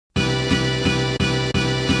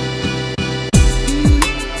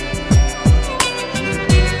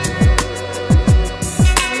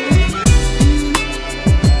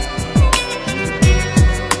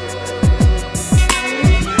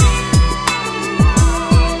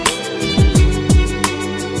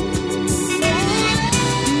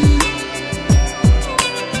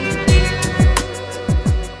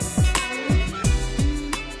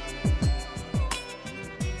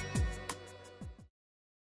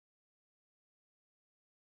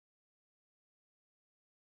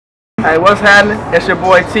Hey, what's happening? It's your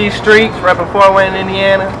boy T.Streatz, repping Fort Wayne,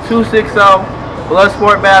 Indiana, 260,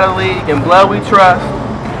 Bloodsport Battle League, and Blood We Trust.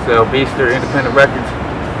 So, Beaster Independent Records.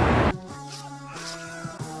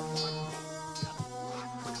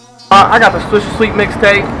 I got the Swisher Sweet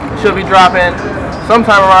mixtape. Should be dropping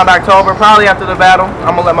sometime around October, probably after the battle.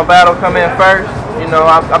 I'm gonna let my battle come in first. You know,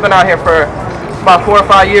 I've been out here for about 4 or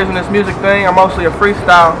 5 years in this music thing. I'm mostly a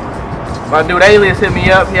freestyle. My dude Alias hit me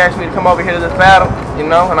up. He asked me to come over here to this battle, you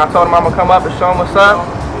know, and I told him I'm gonna come up and show him what's up.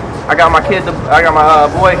 I got my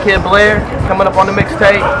boy Kid Blair coming up on the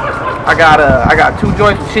mixtape. I got 2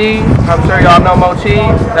 joints with Cheese. I'm sure y'all know Mo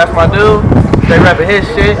Cheese. That's my dude. They repping his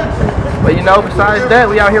shit. But you know, besides that,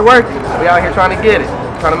 we out here working. We out here trying to get it,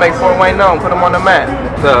 trying to make Fort Wayne known, put them on the map.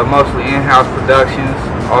 It's mostly in-house productions.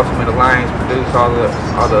 Ultimate Alliance produce all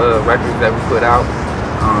the records that we put out.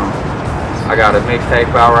 I got a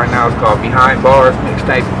mixtape out right now. It's called Behind Bars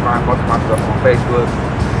Mixtape. You can find most of my stuff on Facebook.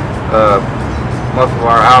 Most of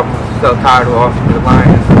our albums self-titled Ultimate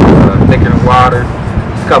Alliance, Thicker Than Water.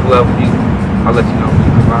 There's a couple of them. I'll let you know when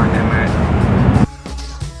you can find them at.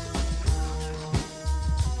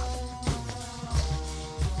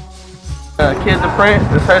 Kid the Prince,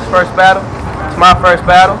 this is his first battle. It's my first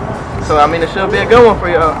battle. So I mean, it should be a good one for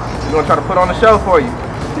y'all. We're gonna try to put on the show for you.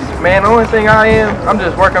 Man, the only thing I'm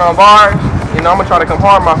just working on bars. You know, I'm gonna try to come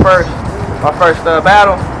hard my first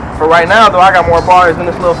battle. For right now though, I got more bars than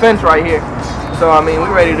this little fence right here. So I mean,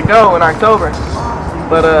 we're ready to go in October.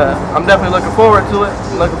 But I'm definitely looking forward to it.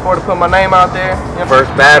 Looking forward to putting my name out there. You know?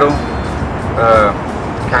 First battle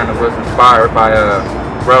kind of was inspired by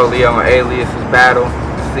Bro Leo and Alias's battle.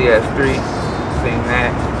 CS3, seen that,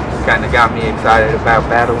 kind of got me excited about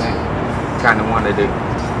battling. Kind of wanted to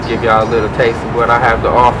give y'all a little taste of what I have to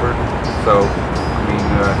offer. So, I mean,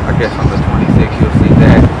 I guess on the 26th you'll see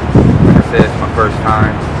that. Like I said, it's my first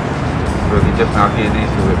time, really just now getting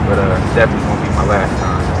into it, but definitely won't be my last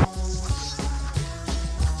time.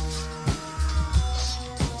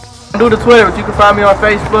 Do the Twitter, but you can find me on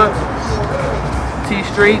Facebook,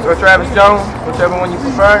 T.Streatz or Travis Jones, whichever one you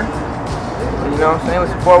prefer. You know what I'm saying?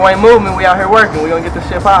 It's the Fort Wayne movement. We out here working. We gonna get this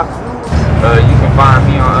shit poppin'. You can find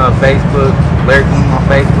me on Facebook, Larry Bloom on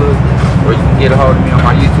Facebook, or you can get a hold of me on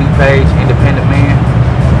my YouTube page, Independent Man.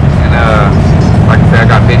 And like I said, I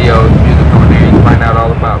got videos, music on there.